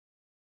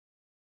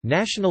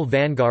National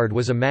Vanguard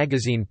was a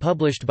magazine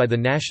published by the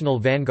National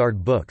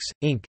Vanguard Books,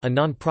 Inc., a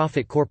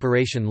non-profit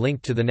corporation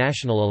linked to the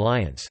National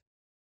Alliance.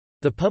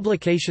 The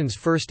publication's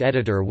first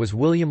editor was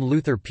William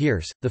Luther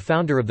Pierce, the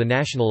founder of the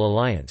National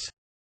Alliance.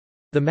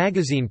 The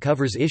magazine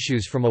covers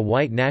issues from a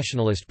white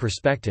nationalist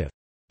perspective.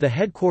 The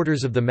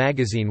headquarters of the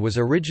magazine was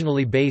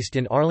originally based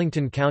in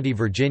Arlington County,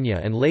 Virginia,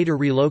 and later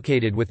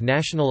relocated with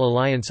National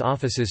Alliance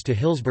offices to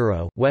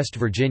Hillsborough, West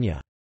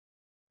Virginia.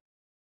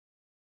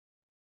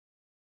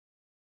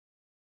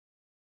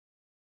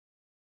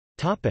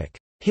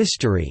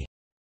 History.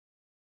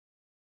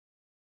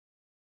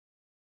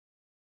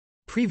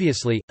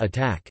 Previously,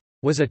 Attack!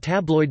 Was a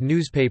tabloid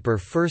newspaper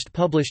first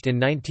published in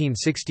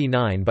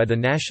 1969 by the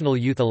National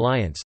Youth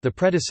Alliance, the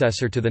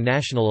predecessor to the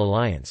National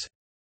Alliance.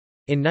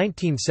 In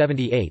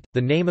 1978,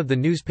 the name of the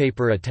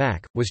newspaper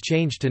Attack! Was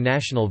changed to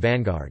National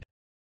Vanguard.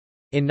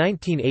 In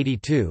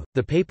 1982,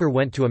 the paper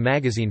went to a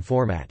magazine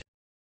format.